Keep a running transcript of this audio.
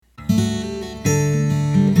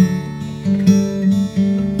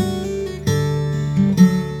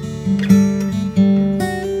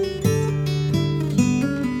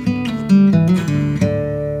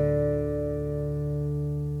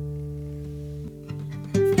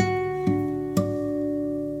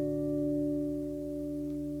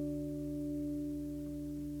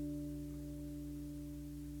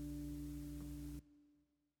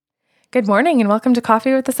Good morning and welcome to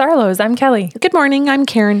Coffee with the Sarlos. I'm Kelly. Good morning. I'm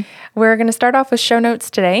Karen. We're going to start off with show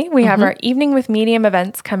notes today. We have our Evening with Medium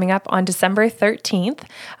events coming up on December 13th.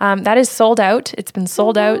 That is sold out. It's been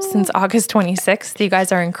sold out since August 26th. You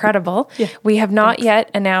guys are incredible. Yeah, we have not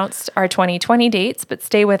yet announced our 2020 dates, but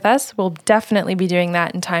stay with us. We'll definitely be doing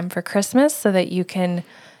that in time for Christmas so that you can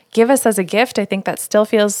give us as a gift. I think that still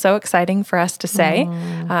feels so exciting for us to say.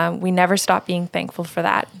 We never stop being thankful for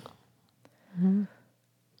that.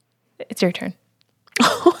 It's your turn.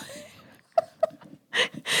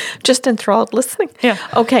 Just enthralled listening. Yeah.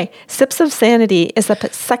 Okay. Sips of Sanity is the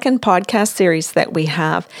second podcast series that we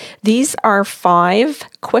have. These are 5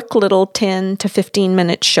 quick little 10 to 15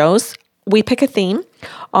 minute shows. We pick a theme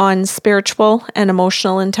on spiritual and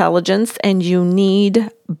emotional intelligence, and you need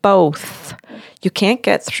both. You can't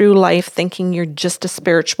get through life thinking you're just a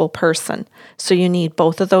spiritual person. So you need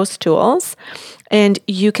both of those tools. And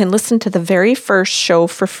you can listen to the very first show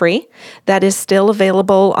for free. That is still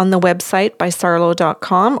available on the website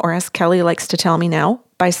bysarlo.com, or as Kelly likes to tell me now,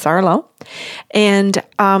 by Sarlo. And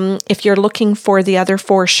if you're looking for the other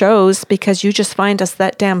 4 shows because you just find us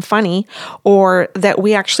that damn funny, or that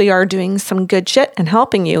we actually are doing some good shit and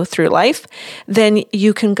helping you through life, then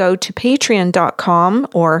you can go to patreon.com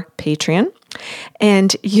or Patreon,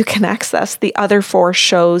 and you can access the other 4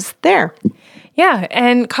 shows there. Yeah,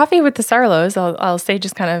 and Coffee with the Sarlos, I'll say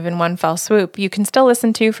just kind of in one fell swoop, you can still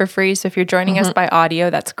listen to for free. So if you're joining us by audio,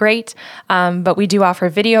 that's great. But we do offer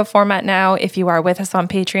video format now. If you are with us on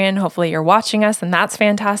Patreon, hopefully you're watching us, and that's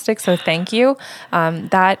fantastic. So thank you.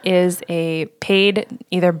 That is a paid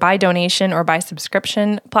either by donation or by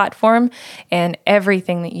subscription platform. And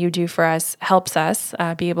everything that you do for us helps us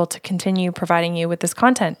be able to continue providing you with this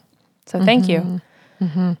content. So thank you.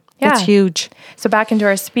 Yeah. It's huge. So back into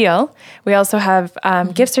our spiel, we also have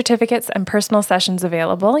gift certificates and personal sessions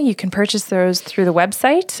available. You can purchase those through the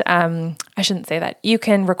website. I shouldn't say that. You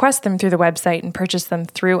can request them through the website and purchase them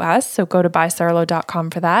through us. So go to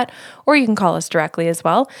bysarlo.com for that, or you can call us directly as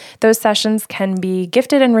well. Those sessions can be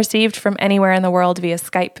gifted and received from anywhere in the world via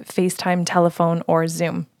Skype, FaceTime, telephone, or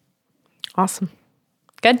Zoom. Awesome.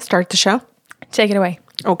 Good. Start the show. Take it away.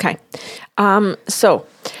 Okay. So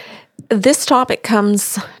this topic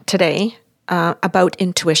comes today about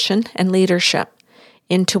intuition and leadership.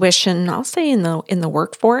 Intuition, I'll say in the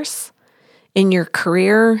workforce, in your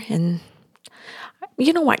career, and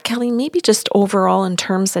you know what, Kelly, maybe just overall in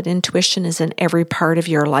terms that intuition is in every part of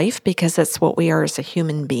your life because that's what we are as a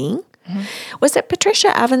human being. Was it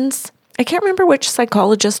Patricia Evans? I can't remember which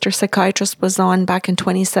psychologist or psychiatrist was on back in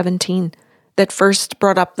 2017 that first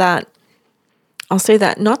brought up that, I'll say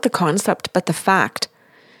that, not the concept, but the fact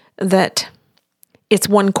that it's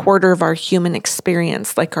 1/4 of our human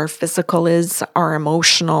experience, like our physical is, our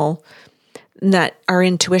emotional, that our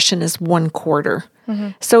intuition is 1/4.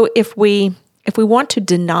 So if we want to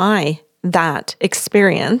deny that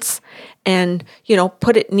experience and,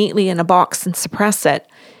 put it neatly in a box and suppress it,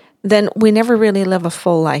 then we never really live a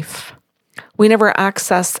full life. We never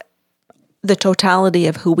access the totality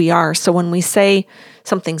of who we are. So when we say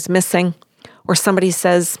something's missing, or somebody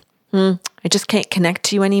says, I just can't connect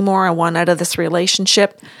to you anymore, I want out of this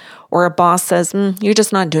relationship, or a boss says, you're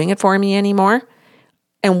just not doing it for me anymore,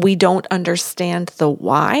 and we don't understand the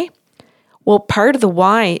why. Well, part of the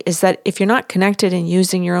why is that if you're not connected and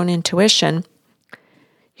using your own intuition,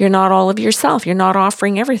 you're not all of yourself. You're not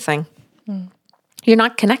offering everything. You're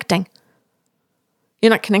not connecting.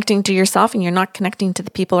 You're not connecting to yourself, and you're not connecting to the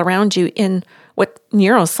people around you in what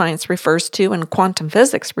neuroscience refers to and quantum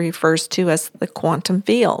physics refers to as the quantum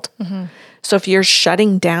field. So if you're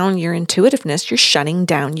shutting down your intuitiveness, you're shutting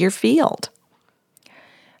down your field.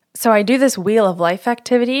 So I do this wheel of life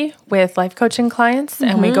activity with life coaching clients,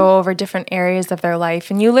 and we go over different areas of their life,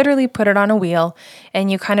 and you literally put it on a wheel and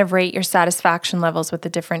you kind of rate your satisfaction levels with the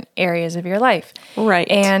different areas of your life. Right.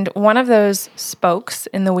 And one of those spokes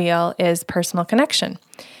in the wheel is personal connection.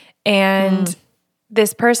 And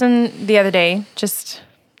this person the other day, just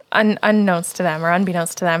unbeknownst to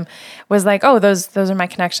them, was like, oh, those are my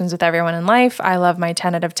connections with everyone in life. I love my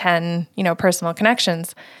 10 out of 10, personal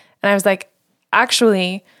connections. And I was like,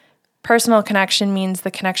 actually, personal connection means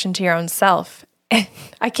the connection to your own self. And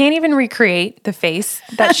I can't even recreate the face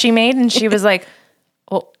that she made. And she was like,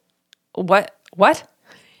 well, what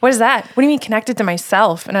is that? What do you mean connected to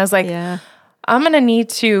myself? And I was like, I'm going to need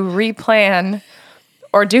to replan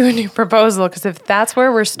or do a new proposal, because if that's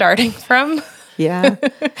where we're starting from,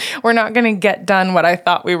 we're not going to get done what I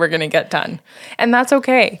thought we were going to get done. And that's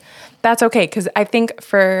okay. That's okay, because I think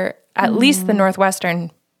for at least the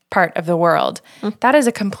Northwestern part of the world, that is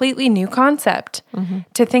a completely new concept.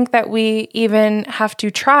 To think that we even have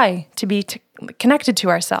to try to be connected to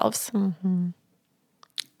ourselves.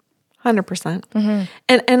 100%.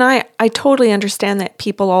 And I totally understand that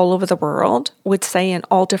people all over the world would say in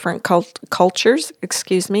all different cultures,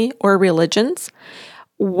 or religions,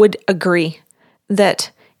 would agree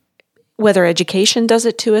that whether education does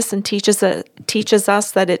it to us and teaches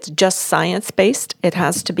us that it's just science-based, it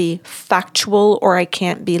has to be factual or I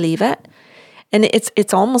can't believe it. And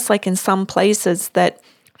it's almost like in some places that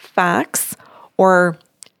facts or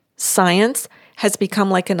science has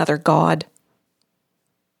become like another god.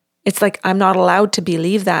 It's like, I'm not allowed to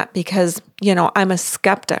believe that because, I'm a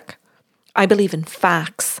skeptic. I believe in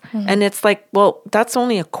facts. And it's like, well, that's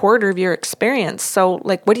only a quarter of your experience. So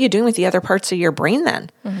like, what are you doing with the other parts of your brain then?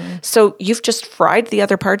 So you've just fried the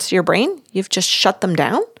other parts of your brain. You've just shut them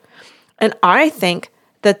down. And I think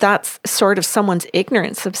that that's sort of someone's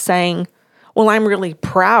ignorance of saying, well, I'm really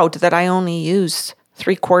proud that I only used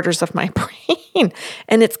 3/4 of my brain.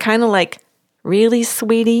 And it's kind of like, really,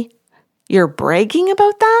 sweetie? You're bragging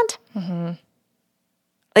about that?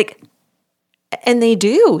 Like, and they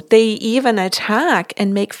do. They even attack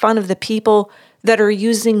and make fun of the people that are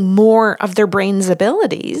using more of their brain's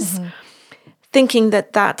abilities, thinking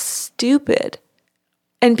that that's stupid.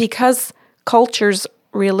 And because cultures,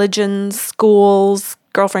 religions, schools,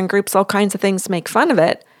 girlfriend groups, all kinds of things make fun of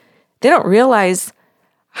it, they don't realize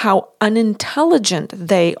how unintelligent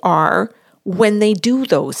they are when they do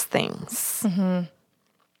those things.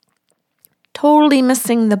 Totally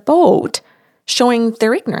missing the boat, showing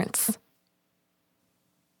their ignorance.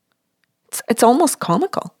 It's almost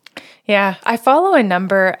comical. Yeah. I follow a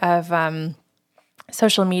number of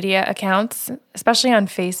social media accounts, especially on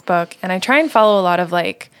Facebook, and I try and follow a lot of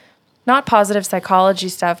not positive psychology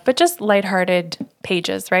stuff, but just lighthearted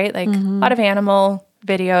pages, right? Like a lot of animal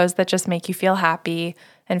videos that just make you feel happy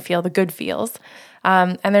and feel the good feels.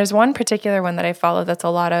 And there's one particular one that I follow that's a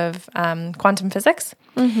lot of quantum physics.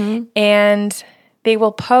 And they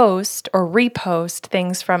will post or repost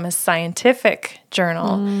things from a scientific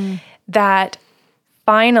journal that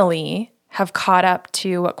finally have caught up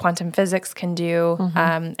to what quantum physics can do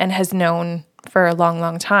and has known for a long,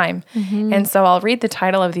 long time. And so I'll read the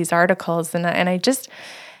title of these articles and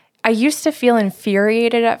I used to feel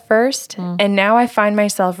infuriated at first. And now I find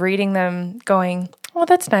myself reading them going, oh,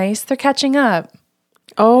 that's nice. They're catching up.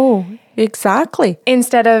 Oh, exactly.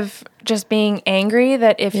 Instead of just being angry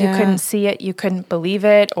that if you couldn't see it, you couldn't believe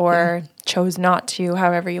it or chose not to,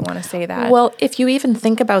 however you want to say that. Well, if you even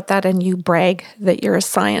think about that and you brag that you're a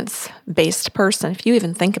science-based person, if you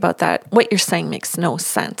even think about that, what you're saying makes no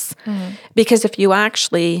sense. Because if you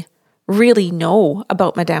actually really know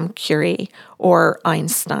about Madame Curie or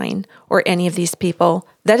Einstein or any of these people,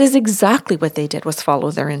 that is exactly what they did, was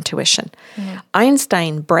follow their intuition.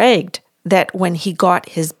 Einstein bragged that when he got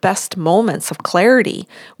his best moments of clarity,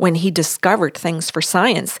 when he discovered things for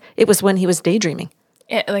science, it was when he was daydreaming.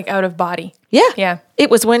 Like out of body. Yeah.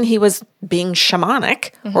 It was when he was being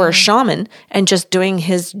shamanic or a shaman and just doing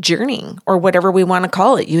his journeying or whatever we want to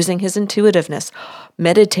call it, using his intuitiveness,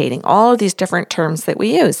 meditating, all of these different terms that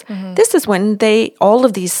we use. This is when all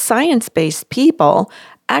of these science-based people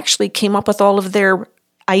actually came up with all of their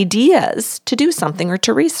ideas to do something or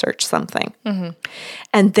to research something.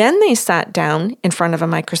 And then they sat down in front of a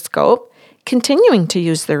microscope, continuing to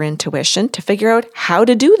use their intuition to figure out how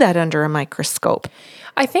to do that under a microscope.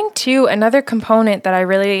 I think too, another component that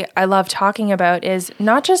I love talking about is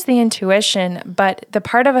not just the intuition, but the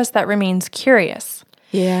part of us that remains curious.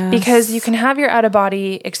 Yeah. Because you can have your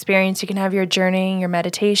out-of-body experience, you can have your journeying, your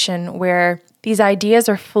meditation, where these ideas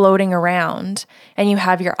are floating around and you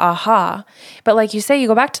have your aha. But like you say, you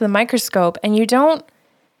go back to the microscope and you don't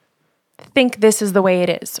think this is the way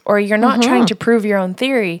it is, or you're not trying to prove your own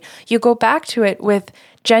theory. You go back to it with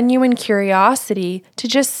genuine curiosity to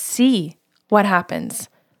just see what happens.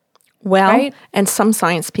 Well, right? And some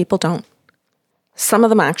science people don't. Some of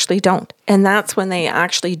them actually don't. And that's when they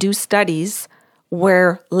actually do studies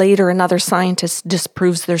where later another scientist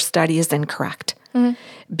disproves their study is incorrect.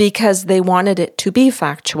 Because they wanted it to be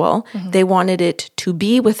factual. They wanted it to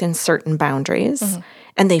be within certain boundaries.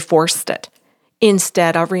 And they forced it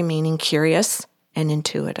instead of remaining curious and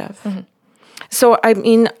intuitive. So, I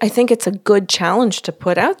mean, I think it's a good challenge to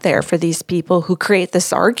put out there for these people who create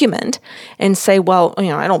this argument and say, well,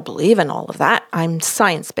 I don't believe in all of that. I'm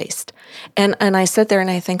science-based. And I sit there and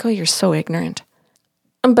I think, oh, you're so ignorant.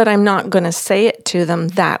 But I'm not going to say it to them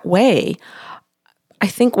that way. I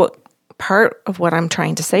think part of what I'm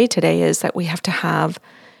trying to say today is that we have to have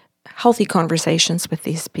healthy conversations with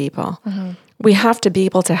these people. We have to be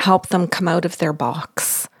able to help them come out of their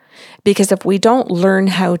box. Because if we don't learn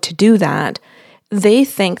how to do that, they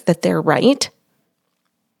think that they're right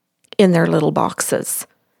in their little boxes.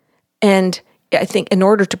 And I think in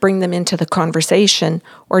order to bring them into the conversation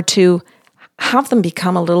or to have them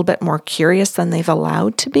become a little bit more curious than they've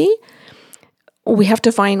allowed to be, we have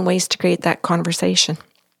to find ways to create that conversation.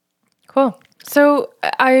 Cool. So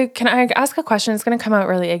can I ask a question? It's going to come out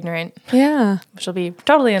really ignorant. Yeah. Which will be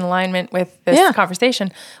totally in alignment with this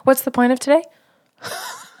conversation. What's the point of today?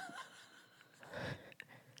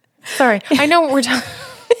 Sorry. I know what we're talking.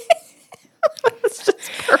 It's just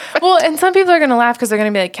perfect. Well, and some people are going to laugh because they're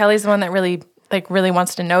going to be like, Kelly's the one that really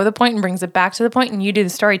wants to know the point and brings it back to the point, and you do the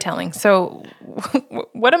storytelling. So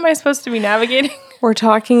what am I supposed to be navigating? We're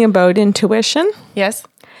talking about intuition. Yes.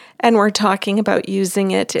 And we're talking about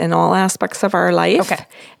using it in all aspects of our life. Okay.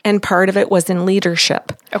 And part of it was in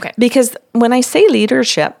leadership. Okay. Because when I say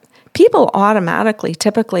leadership, people automatically,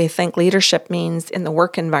 typically think leadership means in the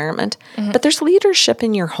work environment. But there's leadership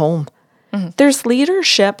in your home. There's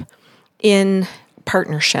leadership in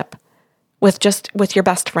partnership with your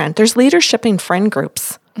best friend. There's leadership in friend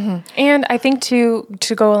groups. And I think to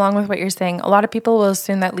go along with what you're saying, a lot of people will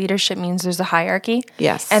assume that leadership means there's a hierarchy.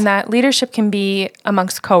 Yes. And that leadership can be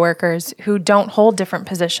amongst coworkers who don't hold different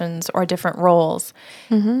positions or different roles.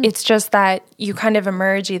 It's just that you kind of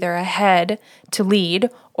emerge either ahead to lead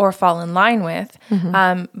or fall in line with,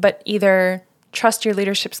 but either trust your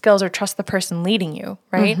leadership skills or trust the person leading you,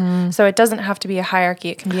 right? So it doesn't have to be a hierarchy.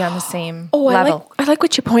 It can be on the same level. I like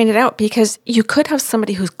what you pointed out, because you could have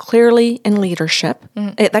somebody who's clearly in leadership.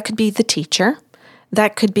 That could be the teacher.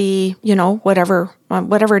 That could be, whatever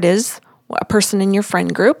it is, a person in your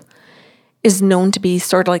friend group is known to be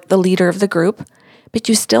sort of like the leader of the group, but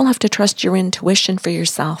you still have to trust your intuition for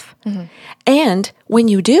yourself. And when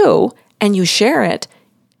you do, and you share it,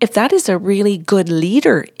 if that is a really good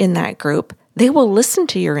leader in that group, they will listen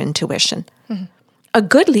to your intuition. A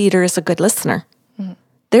good leader is a good listener.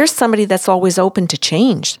 There's somebody that's always open to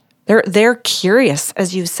change. They're curious,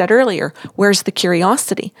 as you said earlier. Where's the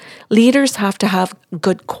curiosity? Leaders have to have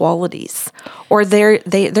good qualities, or they're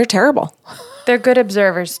terrible. They're good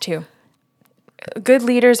observers too. Good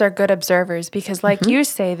leaders are good observers because, like you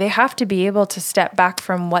say, they have to be able to step back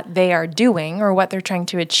from what they are doing or what they're trying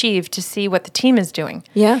to achieve to see what the team is doing.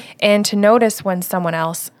 Yeah. And to notice when someone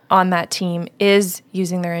else on that team is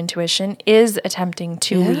using their intuition, is attempting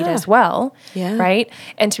to lead as well, right?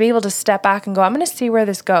 And to be able to step back and go, I'm going to see where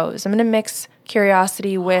this goes. I'm going to mix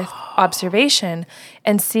curiosity with observation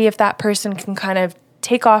and see if that person can kind of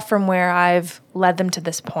take off from where I've led them to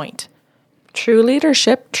this point. True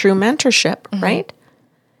leadership, true mentorship, right?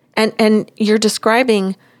 And you're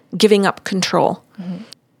describing giving up control.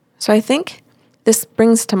 So I think this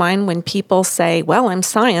brings to mind when people say, well, I'm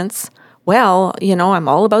science. Well, I'm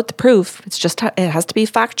all about the proof. It's just, it has to be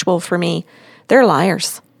factual for me. They're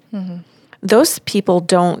liars. Those people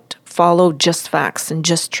don't follow just facts and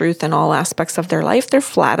just truth in all aspects of their life. They're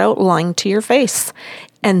flat out lying to your face.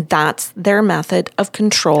 And that's their method of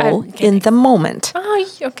control in the moment. Oh,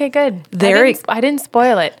 okay, good. I didn't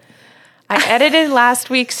spoil it. I edited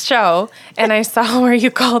last week's show and I saw where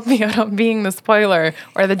you called me out on being the spoiler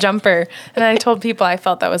or the jumper. And I told people I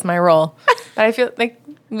felt that was my role. But I feel like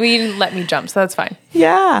we didn't let me jump, so that's fine.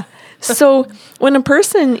 Yeah. So when a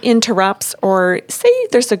person interrupts, or say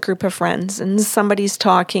there's a group of friends and somebody's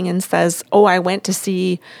talking and says, oh, I went to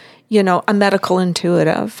see a medical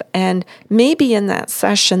intuitive. And maybe in that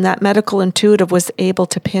session, that medical intuitive was able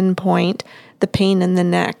to pinpoint the pain in the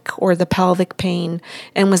neck or the pelvic pain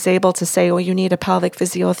and was able to say, oh, you need a pelvic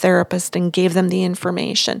physiotherapist, and gave them the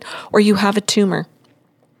information. Or you have a tumor.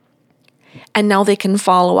 And now they can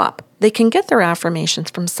follow up. They can get their affirmations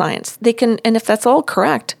from science. They can, and if that's all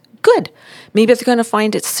correct, good. Maybe they're going to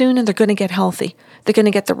find it soon and they're going to get healthy. They're going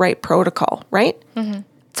to get the right protocol, right?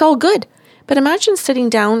 It's all good. But imagine sitting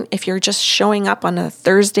down, if you're just showing up on a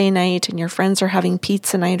Thursday night and your friends are having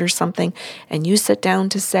pizza night or something, and you sit down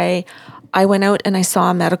to say, I went out and I saw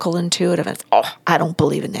a medical intuitive. And it's, I don't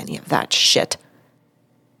believe in any of that shit.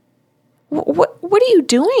 What are you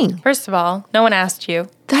doing? First of all, no one asked you.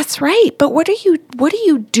 That's right. But what are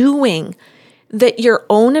you doing that your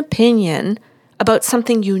own opinion about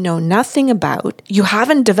something you know nothing about, you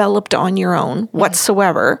haven't developed on your own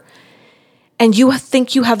whatsoever, and you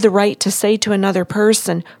think you have the right to say to another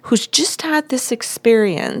person who's just had this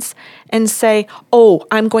experience and say, oh,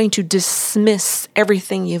 I'm going to dismiss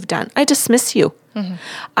everything you've done. I dismiss you.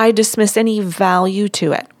 I dismiss any value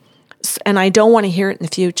to it. And I don't want to hear it in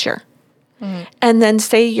the future. And then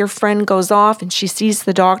say your friend goes off and she sees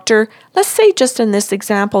the doctor. Let's say just in this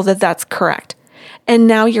example that that's correct. And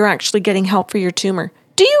now you're actually getting help for your tumor.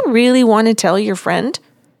 Do you really want to tell your friend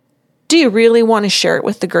Do you really want to share it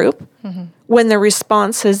with the group? When the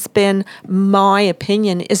response has been, my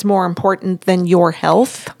opinion is more important than your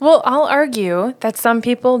health? Well, I'll argue that some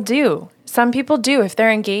people do. Some people do. If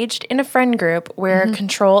they're engaged in a friend group where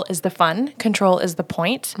control is the fun, control is the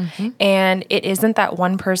point, and it isn't that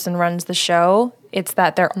one person runs the show, it's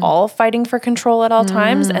that they're all fighting for control at all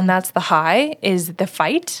times, and that's the high, is the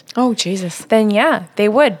fight. Oh, Jesus. Then yeah, they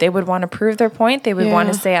would. They would want to prove their point. They would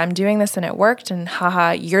want to say, I'm doing this and it worked, and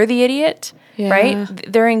haha, you're the idiot. Right?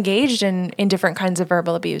 They're engaged in different kinds of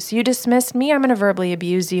verbal abuse. You dismissed me, I'm going to verbally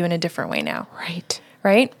abuse you in a different way now.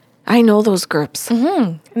 Right? I know those groups.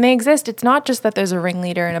 And they exist. It's not just that there's a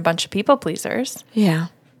ringleader and a bunch of people pleasers. Yeah.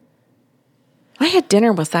 I had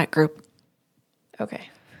dinner with that group Okay.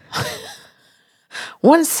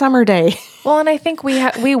 one summer day. Well, and I think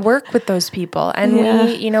we work with those people,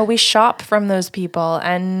 and we shop from those people,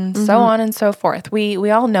 and so on and so forth.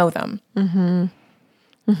 We all know them.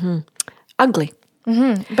 Ugly.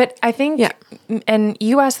 But I think, and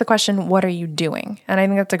you asked the question, what are you doing? And I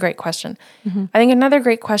think that's a great question. I think another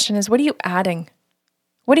great question is, what are you adding?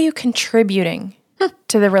 What are you contributing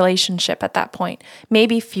to the relationship at that point?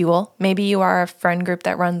 Maybe fuel. Maybe you are a friend group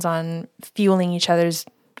that runs on fueling each other's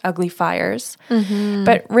ugly fires.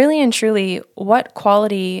 But really and truly, what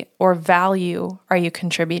quality or value are you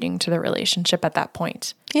contributing to the relationship at that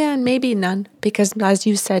point? Yeah, and maybe none, because as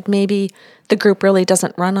you said, maybe the group really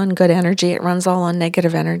doesn't run on good energy. It runs all on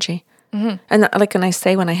negative energy. And like when I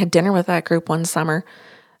say, when I had dinner with that group one summer,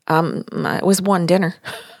 it was one dinner.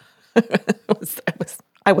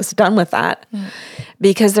 I was done with that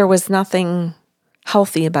because there was nothing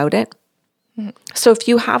healthy about it. So if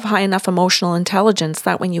you have high enough emotional intelligence,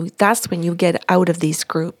 that's when you get out of these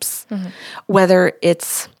groups, whether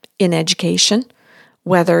it's in education,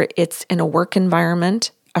 whether it's in a work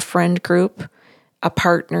environment, a friend group, a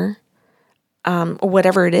partner, or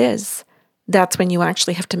whatever it is, that's when you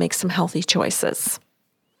actually have to make some healthy choices.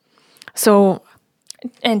 So,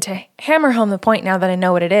 and to hammer home the point now that I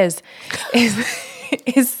know what it is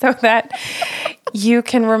so that you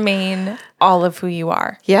can remain all of who you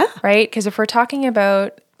are. Yeah. Right? Because if we're talking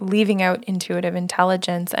about leaving out intuitive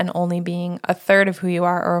intelligence and only being a third of who you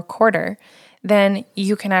are or a quarter, then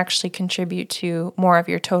you can actually contribute to more of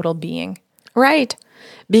your total being. Right.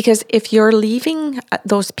 Because if you're leaving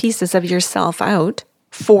those pieces of yourself out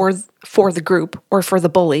for the group or for the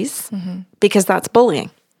bullies, because that's bullying,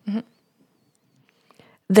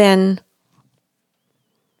 then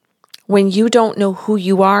when you don't know who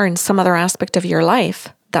you are in some other aspect of your life,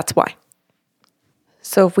 that's why.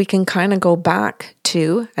 So if we can kind of go back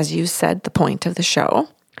to, as you said, the point of the show,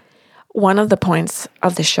 one of the points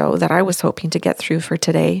of the show that I was hoping to get through for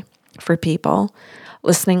today for people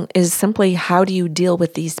listening is simply, how do you deal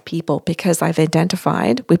with these people? Because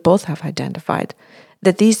we both have identified,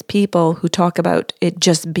 that these people who talk about it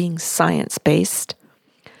just being science-based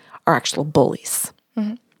are actual bullies.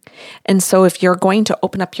 And so if you're going to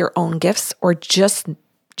open up your own gifts or just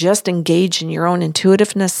engage in your own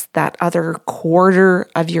intuitiveness, that other quarter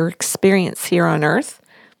of your experience here on earth,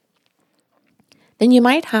 then you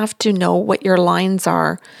might have to know what your lines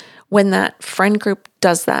are when that friend group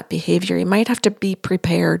does that behavior. You might have to be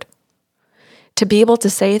prepared to be able to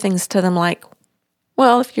say things to them like,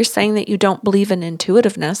 well, if you're saying that you don't believe in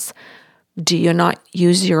intuitiveness, do you not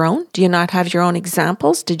use your own? Do you not have your own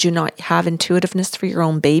examples? Did you not have intuitiveness for your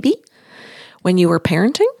own baby when you were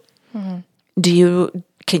parenting?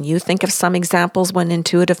 Can you think of some examples when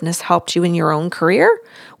intuitiveness helped you in your own career?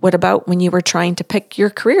 What about when you were trying to pick your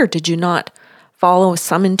career? Did you not follow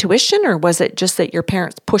some intuition, or was it just that your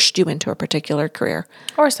parents pushed you into a particular career?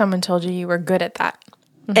 Or someone told you were good at that.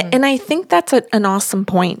 And I think that's an awesome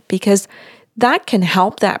point, because that can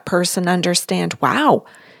help that person understand, wow,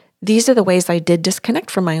 these are the ways I did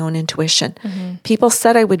disconnect from my own intuition. People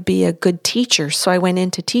said I would be a good teacher, so I went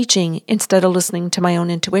into teaching instead of listening to my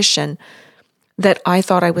own intuition, that I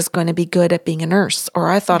thought I was going to be good at being a nurse, or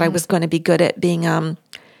I thought I was going to be good at being a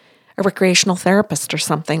recreational therapist or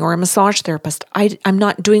something, or a massage therapist. I'm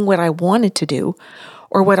not doing what I wanted to do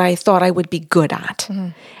or what I thought I would be good at.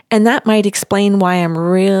 And that might explain why I'm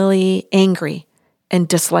really angry and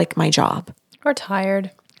dislike my job. Or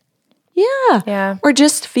tired. Yeah. Or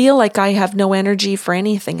just feel like I have no energy for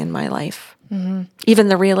anything in my life, even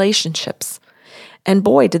the relationships. And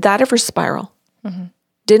boy, did that ever spiral.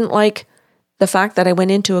 Didn't like the fact that I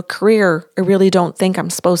went into a career I really don't think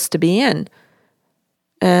I'm supposed to be in.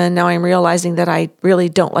 And now I'm realizing that I really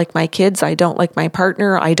don't like my kids. I don't like my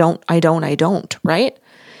partner. I don't, right?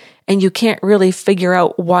 And you can't really figure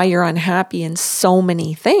out why you're unhappy in so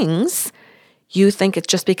many things. You think it's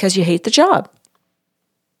just because you hate the job.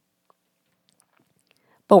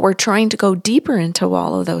 But we're trying to go deeper into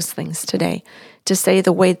all of those things today to say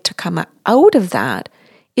the way to come out of that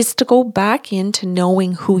is to go back into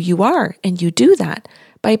knowing who you are. And you do that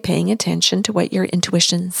by paying attention to what your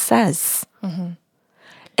intuition says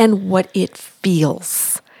and what it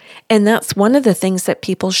feels. And that's one of the things that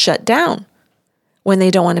people shut down when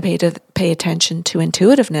they don't want to pay attention to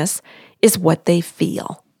intuitiveness is what they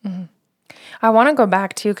feel. I want to go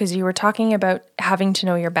back too, because you were talking about having to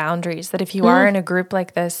know your boundaries, that if you are in a group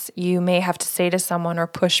like this, you may have to say to someone or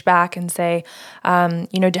push back and say,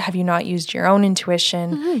 have you not used your own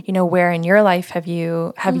intuition? Where in your life have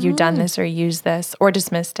you done this or used this or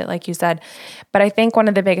dismissed it, like you said? But I think one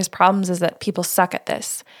of the biggest problems is that people suck at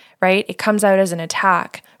this, right? It comes out as an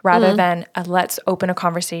attack rather than a let's open a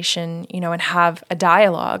conversation, and have a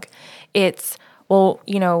dialogue. It's,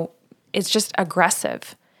 it's just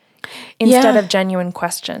aggressive instead of genuine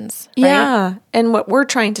questions. Right? Yeah. And what we're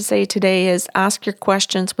trying to say today is ask your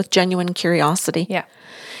questions with genuine curiosity. Yeah.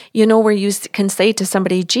 Where you can say to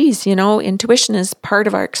somebody, geez, intuition is part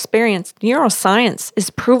of our experience. Neuroscience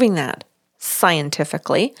is proving that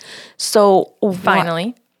scientifically. So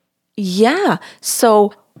finally.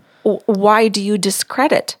 So why do you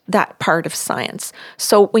discredit that part of science?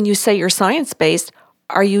 So when you say you're science-based,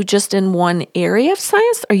 are you just in one area of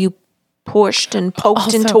science? Are you pushed and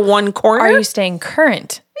poked into one corner? Are you staying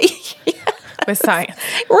current with science?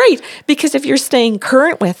 Right. Because if you're staying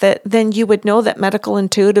current with it, then you would know that medical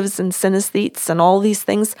intuitives and synesthetes and all these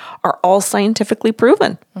things are all scientifically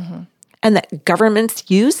proven. And that governments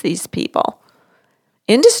use these people.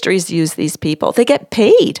 Industries use these people. They get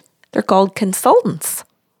paid. They're called consultants.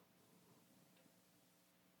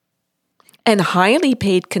 And highly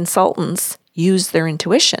paid consultants use their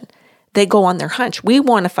intuition. They go on their hunch. We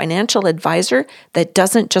want a financial advisor that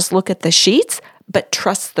doesn't just look at the sheets, but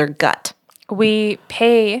trusts their gut. We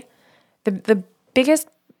pay the biggest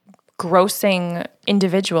grossing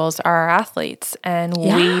individuals are our athletes, and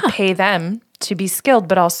we pay them to be skilled,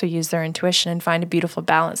 but also use their intuition and find a beautiful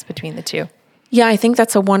balance between the two. Yeah, I think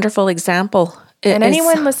that's a wonderful example. And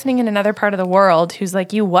anyone listening in another part of the world who's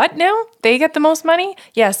like, you what now? They get the most money?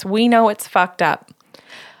 Yes, we know it's fucked up.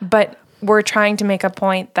 But we're trying to make a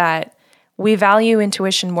point that we value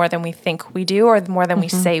intuition more than we think we do or more than we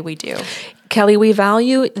say we do. Kelly, we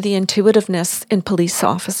value the intuitiveness in police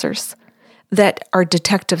officers that are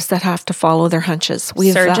detectives that have to follow their hunches.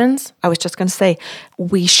 Surgeons? I was just going to say,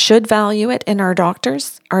 we should value it in our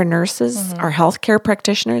doctors, our nurses, our healthcare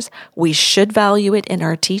practitioners. We should value it in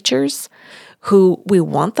our teachers, who we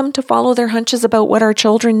want them to follow their hunches about what our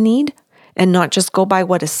children need and not just go by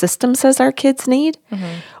what a system says our kids need.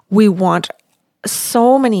 We want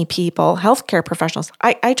so many people, healthcare professionals,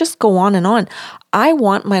 I just go on and on. I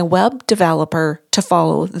want my web developer to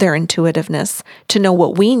follow their intuitiveness, to know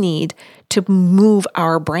what we need to move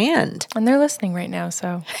our brand. And they're listening right now,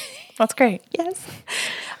 so that's great. Yes.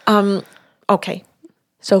 Okay.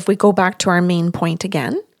 So if we go back to our main point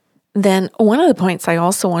again, then one of the points I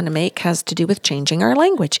also want to make has to do with changing our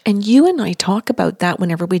language. And you and I talk about that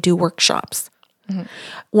whenever we do workshops.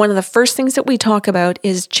 One of the first things that we talk about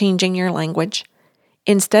is changing your language.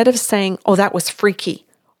 Instead of saying, oh, that was freaky.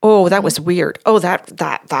 Oh, that was weird. Oh,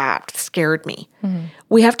 that scared me.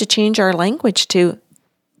 We have to change our language to,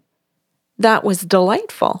 that was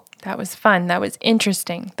delightful. That was fun. That was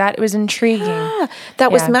interesting. That was intriguing.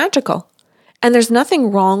 That was magical. And there's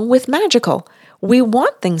nothing wrong with magical. We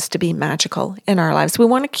want things to be magical in our lives. We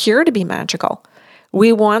want a cure to be magical.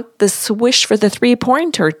 We want the swish for the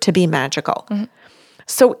 3-pointer to be magical.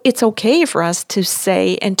 So it's okay for us to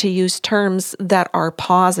say and to use terms that are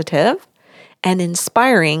positive and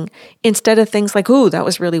inspiring instead of things like, ooh, that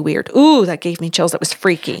was really weird. Ooh, that gave me chills. That was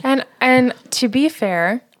freaky. And to be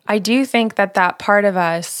fair, I do think that part of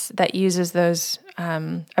us that uses those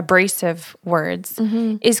abrasive words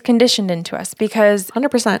is conditioned into us because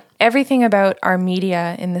 100%. Everything about our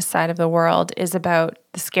media in this side of the world is about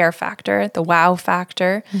the scare factor, the wow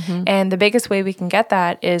factor. And the biggest way we can get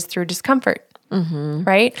that is through discomfort,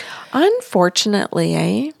 right?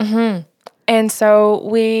 Unfortunately, And so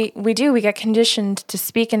we get conditioned to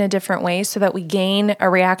speak in a different way so that we gain a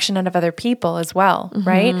reaction out of other people as well,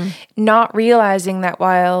 right? Not realizing that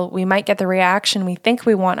while we might get the reaction we think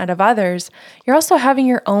we want out of others, you're also having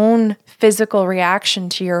your own physical reaction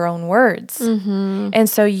to your own words. And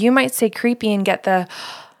so you might say creepy and get the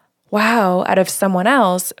wow out of someone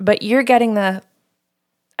else, but you're getting the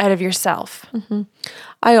out of yourself.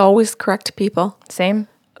 I always correct people. Same?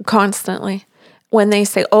 Constantly. When they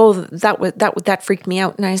say, oh, that freaked me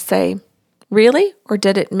out. And I say, really? Or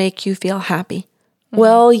did it make you feel happy?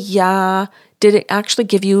 Well, yeah. Did it actually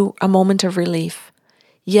give you a moment of relief?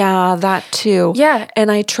 Yeah, that too. Yeah.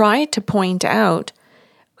 And I try to point out,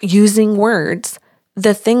 using words,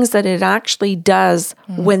 the things that it actually does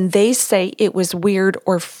when they say it was weird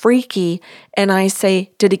or freaky. And I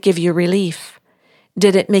say, did it give you relief?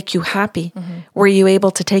 Did it make you happy? Were you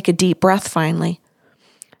able to take a deep breath finally?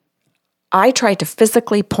 I try to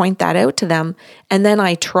physically point that out to them. And then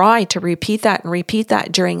I try to repeat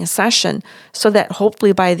that during a session so that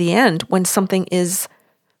hopefully by the end, when something is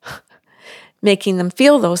making them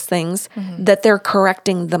feel those things, that they're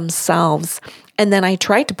correcting themselves. And then I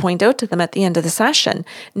try to point out to them at the end of the session.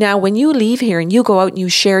 Now, when you leave here and you go out and you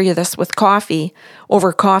share this with coffee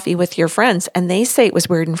with your friends, and they say it was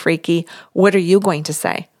weird and freaky, what are you going to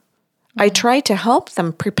say? I try to help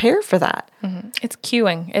them prepare for that. It's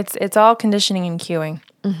cueing. It's all conditioning and cueing.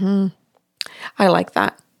 I like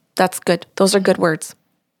that. That's good. Those are good words.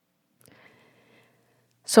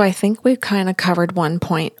 So I think we've kind of covered one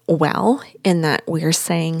point well, in that we're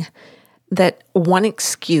saying that one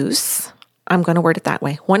excuse, I'm going to word it that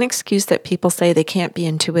way, one excuse that people say they can't be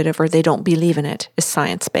intuitive or they don't believe in it is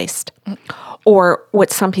science-based. Or what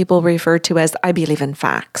some people refer to as, I believe in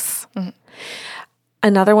facts.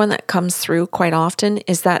 Another one that comes through quite often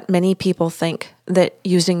is that many people think that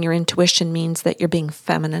using your intuition means that you're being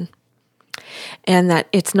feminine, and that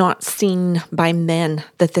it's not seen by men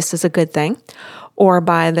that this is a good thing, or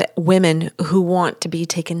by the women who want to be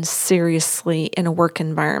taken seriously in a work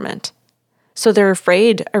environment. So they're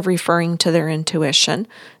afraid of referring to their intuition.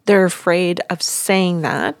 They're afraid of saying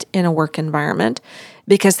that in a work environment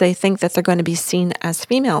because they think that they're going to be seen as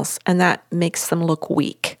females, and that makes them look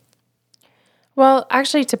weak. Well,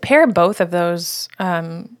 actually, to pair both of those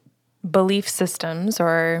belief systems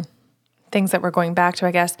or things that we're going back to,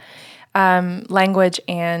 I guess, language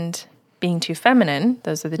and being too feminine,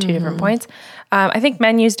 those are the two different points. I think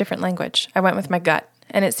men use different language. I went with my gut,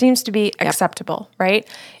 and it seems to be acceptable, right?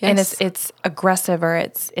 Yes. And it's aggressive or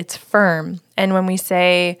it's firm. And when we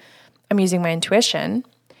say, I'm using my intuition,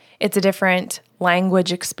 it's a different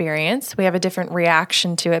language experience. We have a different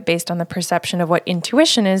reaction to it based on the perception of what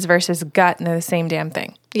intuition is versus gut, and they're the same damn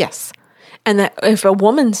thing. Yes. And that if a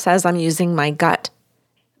woman says, I'm using my gut,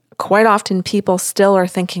 quite often people still are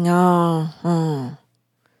thinking,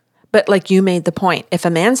 But like you made the point, if a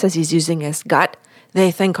man says he's using his gut, they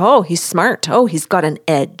think, oh, he's smart. Oh, he's got an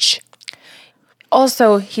edge.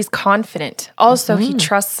 Also, he's confident. Also, he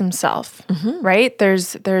trusts himself, right?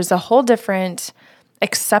 There's a whole different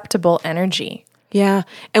acceptable energy. Yeah.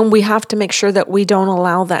 And we have to make sure that we don't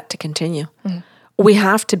allow that to continue. We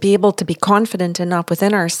have to be able to be confident enough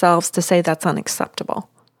within ourselves to say that's unacceptable.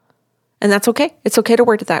 And that's okay. It's okay to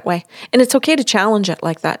word it that way. And it's okay to challenge it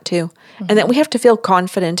like that too. And that we have to feel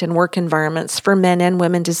confident in work environments for men and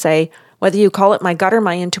women to say, whether you call it my gut or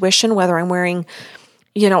my intuition, whether I'm wearing,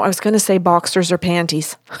 I was going to say boxers or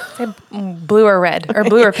panties. Say blue or red or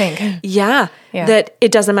blue or pink. Yeah. That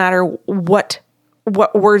it doesn't matter what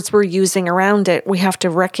words we're using around it. We have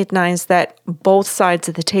to recognize that both sides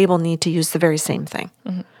of the table need to use the very same thing.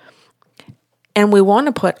 And we want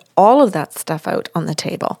to put all of that stuff out on the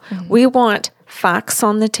table. We want facts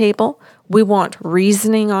on the table. We want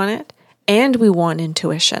reasoning on it. And we want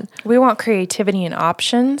intuition. We want creativity and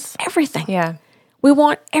options. Everything. Yeah. We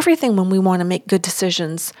want everything when we want to make good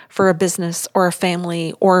decisions for a business or a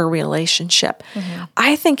family or a relationship.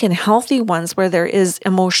 I think in healthy ones where there is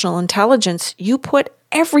emotional intelligence, you put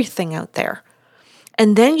everything out there.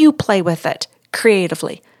 And then you play with it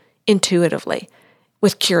creatively, intuitively,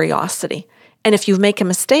 with curiosity. And if you make a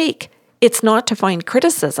mistake, it's not to find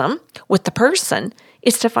criticism with the person.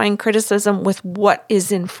 It's to find criticism with what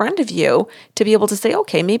is in front of you to be able to say,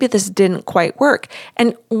 okay, maybe this didn't quite work.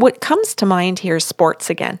 And what comes to mind here is sports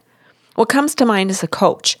again. What comes to mind is a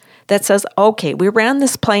coach that says, okay, we ran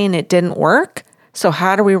this play and it didn't work. So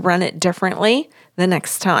how do we run it differently the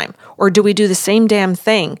next time? Or do we do the same damn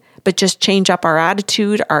thing, but just change up our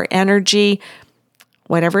attitude, our energy,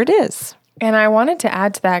 whatever it is? And I wanted to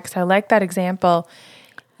add to that because I like that example.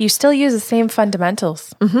 You still use the same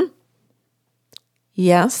fundamentals.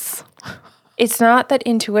 Yes. It's not that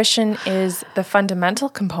intuition is the fundamental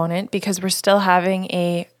component because we're still having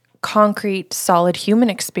a concrete, solid human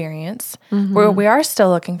experience where we are still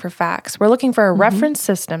looking for facts. We're looking for a reference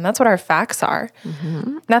system. That's what our facts are.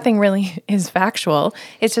 Nothing really is factual.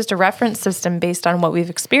 It's just a reference system based on what we've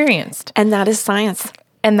experienced. And that is science.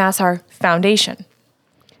 And that's our foundation.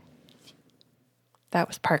 That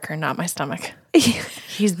was Parker, not my stomach.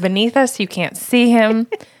 He's beneath us. You can't see him,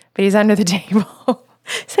 but he's under the table.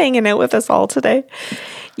 He's hanging out with us all today.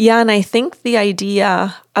 Yeah, and I think the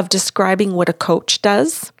idea of describing what a coach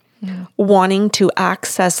does, wanting to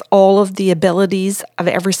access all of the abilities of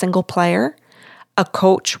every single player, A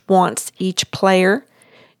coach wants each player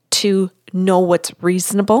to know what's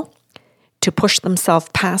reasonable, to push themselves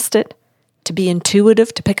past it, to be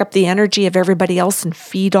intuitive, to pick up the energy of everybody else and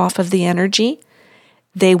feed off of the energy.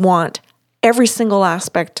 They want every single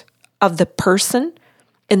aspect of the person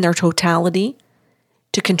in their totality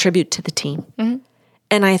to contribute to the team. Mm-hmm.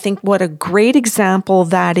 And I think what a great example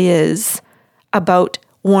that is about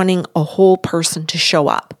wanting a whole person to show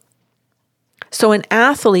up. So an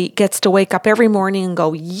athlete gets to wake up every morning and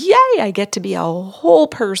go, yay, I get to be a whole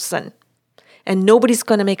person. And nobody's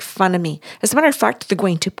going to make fun of me. As a matter of fact, they're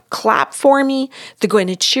going to clap for me, they're going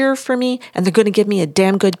to cheer for me, and they're going to give me a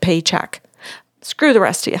damn good paycheck. Screw the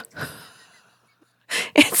rest of you.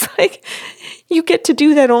 It's like you get to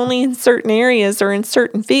do that only in certain areas or in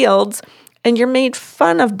certain fields, and you're made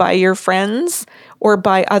fun of by your friends or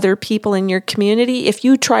by other people in your community if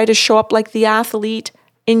you try to show up like the athlete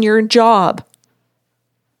in your job.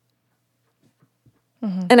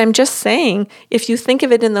 Mm-hmm. And I'm just saying, if you think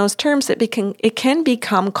of it in those terms, it can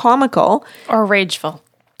become comical. Or rageful.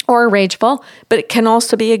 But it can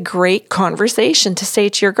also be a great conversation to say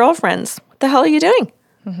to your girlfriends, what the hell are you doing?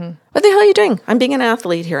 Mm-hmm. What the hell are you doing? I'm being an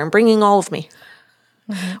athlete here. I'm bringing all of me.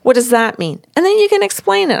 Mm-hmm. What does that mean? And then you can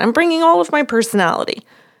explain it. I'm bringing all of my personality,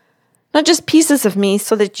 not just pieces of me,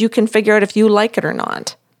 so that you can figure out if you like it or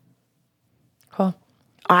not. Cool.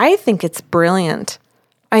 I think it's brilliant.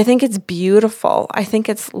 I think it's beautiful. I think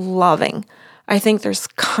it's loving. I think there's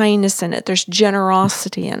kindness in it. There's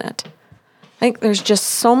generosity in it. I think there's just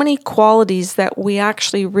so many qualities that we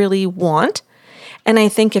actually really want. And I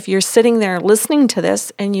think if you're sitting there listening to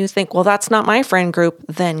this and you think, well, that's not my friend group,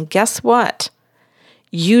 then guess what?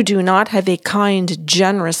 You do not have a kind,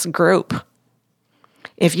 generous group.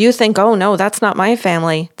 If you think, oh no, that's not my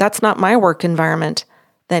family, that's not my work environment,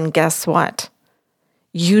 then guess what?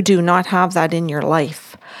 You do not have that in your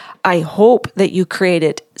life. I hope that you create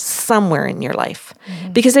it somewhere in your life.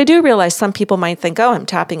 Mm-hmm. Because I do realize some people might think, oh, I'm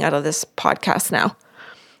tapping out of this podcast now.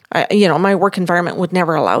 My work environment would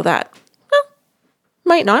never allow that. Well,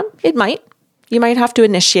 might not. It might. You might have to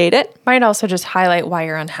initiate it. Might also just highlight why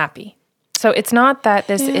you're unhappy. So it's not that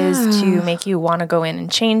this is to make you want to go in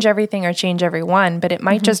and change everything or change everyone, but it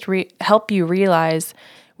might just help you realize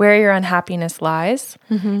where your unhappiness lies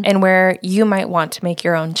and where you might want to make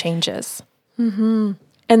your own changes. Mm-hmm.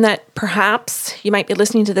 And that perhaps you might be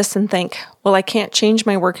listening to this and think, well, I can't change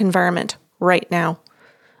my work environment right now.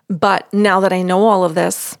 But now that I know all of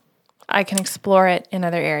this, I can explore it in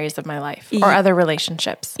other areas of my life or other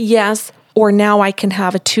relationships. Yes. Or now I can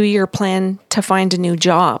have a 2-year plan to find a new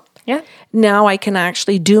job. Yeah. Now I can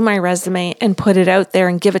actually do my resume and put it out there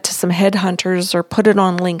and give it to some headhunters or put it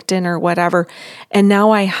on LinkedIn or whatever. And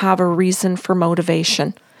now I have a reason for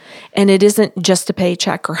motivation. And it isn't just a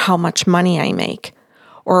paycheck or how much money I make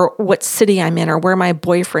or what city I'm in or where my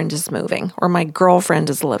boyfriend is moving or my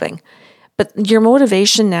girlfriend is living. But your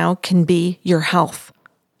motivation now can be your health.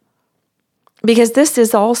 Because this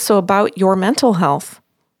is also about your mental health.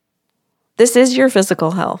 This is your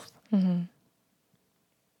physical health. Mm-hmm.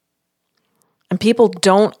 And people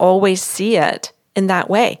don't always see it in that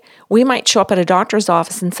way. We might show up at a doctor's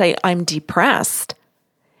office and say, I'm depressed,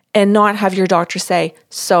 and not have your doctor say,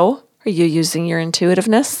 so are you using your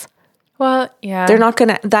intuitiveness? Well, yeah. They're not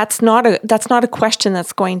going to, that's not a question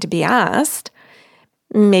that's going to be asked.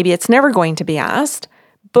 Maybe it's never going to be asked,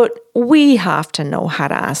 but we have to know how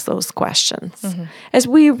to ask those questions. Mm-hmm. As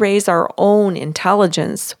we raise our own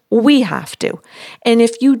intelligence, we have to. And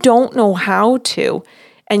if you don't know how to,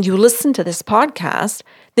 and you listen to this podcast,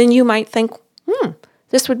 then you might think,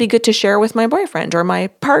 this would be good to share with my boyfriend or my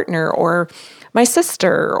partner or my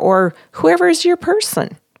sister or whoever is your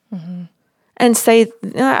person. Mm-hmm. And say,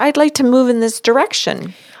 I'd like to move in this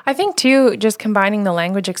direction. I think too, just combining the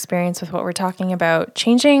language experience with what we're talking about,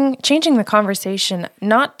 changing the conversation,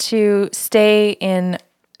 not to stay in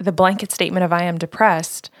the blanket statement of I am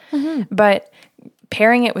depressed, but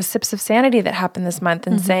pairing it with sips of sanity that happened this month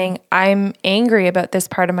and saying, I'm angry about this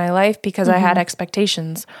part of my life because I had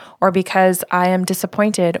expectations or because I am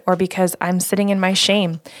disappointed or because I'm sitting in my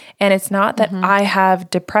shame. And it's not that I have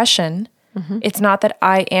depression. It's not that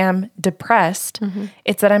I am depressed.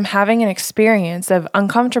 It's that I'm having an experience of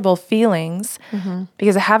uncomfortable feelings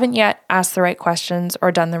because I haven't yet asked the right questions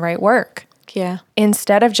or done the right work. Yeah.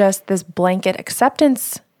 Instead of just this blanket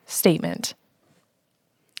acceptance statement.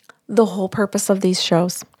 The whole purpose of these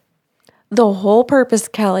shows, the whole purpose,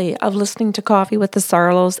 Kelly, of listening to Coffee with the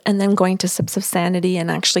Sarlos and then going to Sips of Sanity and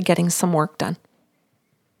actually getting some work done.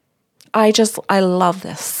 I love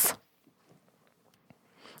this.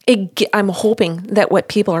 I'm hoping that what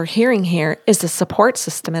people are hearing here is a support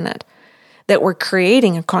system in it, that we're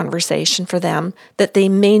creating a conversation for them that they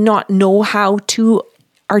may not know how to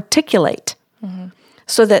articulate,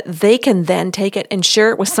 so that they can then take it and share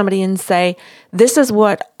it with somebody and say, this is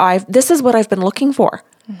what I've been looking for.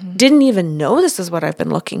 Didn't even know this is what I've been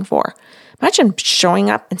looking for. Imagine showing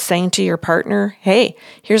up and saying to your partner, hey,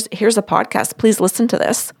 here's a podcast. Please listen to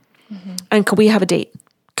this. And can we have a date?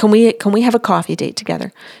 Can we have a coffee date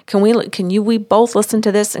together? We both listen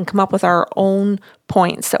to this and come up with our own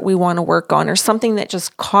points that we want to work on, or something that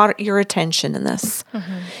just caught your attention in this?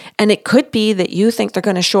 And it could be that you think they're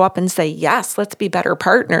going to show up and say, yes, let's be better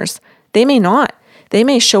partners. They may not. They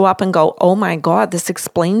may show up and go, oh my God, this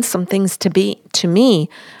explains some things to me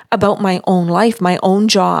about my own life, my own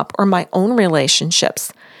job, or my own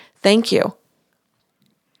relationships. Thank you.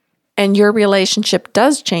 And your relationship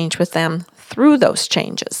does change with them through those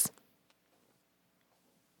changes.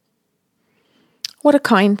 What a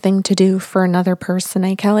kind thing to do for another person,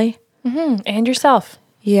 eh, Kelly? And yourself.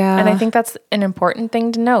 Yeah. And I think that's an important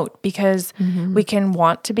thing to note, because we can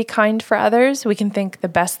want to be kind for others. We can think the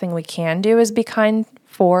best thing we can do is be kind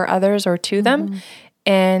for others or to them.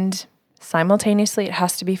 And simultaneously, it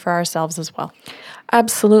has to be for ourselves as well.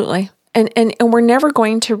 Absolutely. And we're never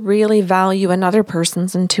going to really value another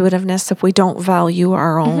person's intuitiveness if we don't value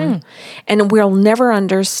our own. And we'll never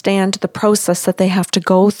understand the process that they have to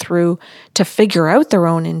go through to figure out their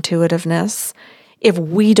own intuitiveness if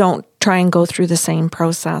we don't try and go through the same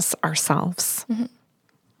process ourselves.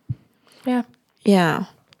 Yeah. Yeah.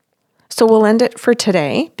 So we'll end it for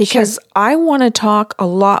today, because I want to talk a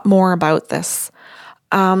lot more about this.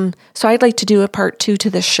 So I'd like to do a part 2 to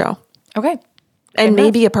this show. Okay. And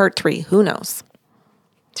maybe a part 3. Who knows?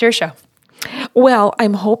 It's your show. Well,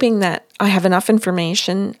 I'm hoping that I have enough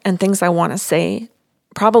information and things I want to say,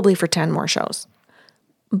 probably for 10 more shows.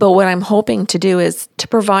 But what I'm hoping to do is to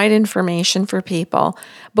provide information for people.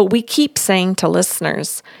 But we keep saying to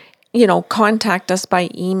listeners, contact us by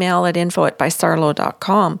email at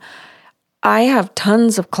info@bysarlo.com. I have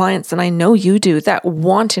tons of clients, and I know you do, that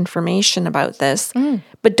want information about this,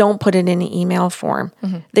 but don't put it in an email form.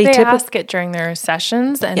 They ask it during their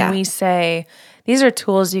sessions, and we say, these are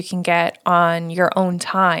tools you can get on your own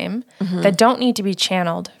time that don't need to be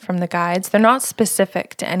channeled from the guides. They're not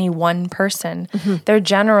specific to any one person. They're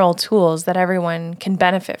general tools that everyone can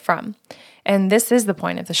benefit from. And this is the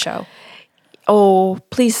point of the show. Oh,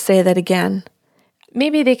 please say that again.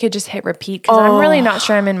 Maybe they could just hit repeat, because I'm really not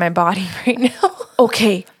sure I'm in my body right now.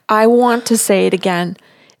 Okay, I want to say it again.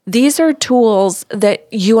 These are tools that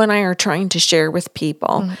you and I are trying to share with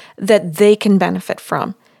people that they can benefit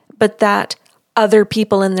from, but that other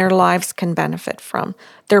people in their lives can benefit from.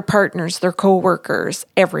 Their partners, their coworkers,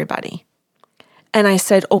 everybody. And I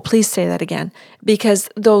said, oh, please say that again, because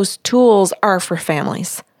those tools are for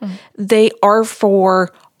families. They are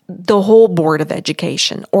for the whole board of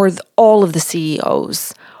education, or all of the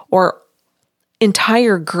CEOs, or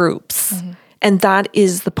entire groups. And that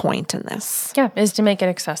is the point in this. Yeah, is to make it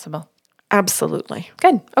accessible. Absolutely.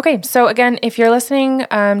 Good. Okay. So again, if you're listening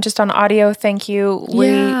just on audio, thank you.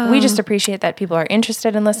 We just appreciate that people are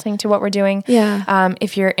interested in listening to what we're doing. Yeah.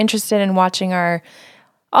 If you're interested in watching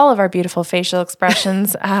all of our beautiful facial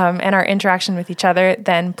expressions and our interaction with each other,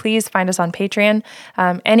 then please find us on Patreon.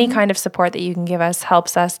 Any kind of support that you can give us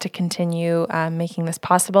helps us to continue making this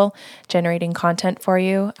possible, generating content for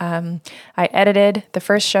you. I edited the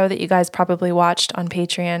first show that you guys probably watched on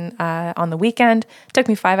Patreon on the weekend. It took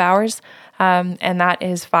me 5 hours. And that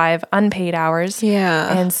is 5 unpaid hours.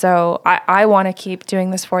 Yeah. And so I want to keep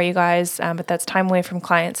doing this for you guys, but that's time away from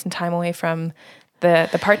clients and time away from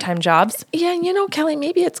the part-time jobs. Yeah, Kelly,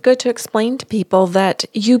 maybe it's good to explain to people that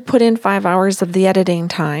you put in 5 hours of the editing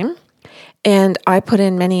time, and I put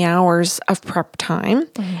in many hours of prep time.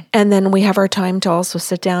 And then we have our time to also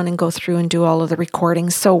sit down and go through and do all of the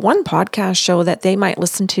recordings. So one podcast show that they might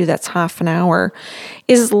listen to that's half an hour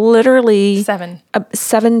is literally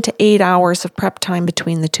 7 to 8 hours of prep time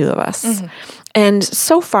between the two of us. And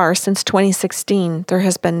so far, since 2016, there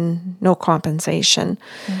has been no compensation.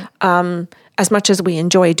 As much as we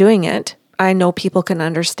enjoy doing it, I know people can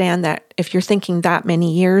understand that if you're thinking that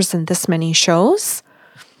many years and this many shows.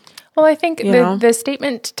 Well, I think the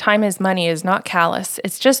statement "time is money" is not callous.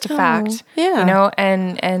 It's just a fact. Yeah.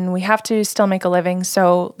 And we have to still make a living.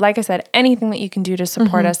 So, like I said, anything that you can do to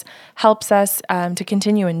support us helps us to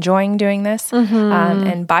continue enjoying doing this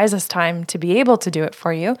and buys us time to be able to do it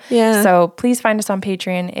for you. Yeah. So please find us on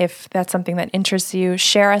Patreon if that's something that interests you.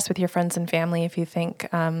 Share us with your friends and family if you think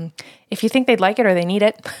they'd like it or they need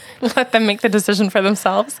it. Let them make the decision for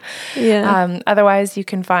themselves. Yeah. Otherwise, you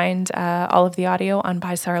can find all of the audio on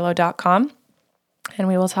bysarlo.com. And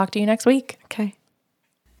we will talk to you next week. Okay.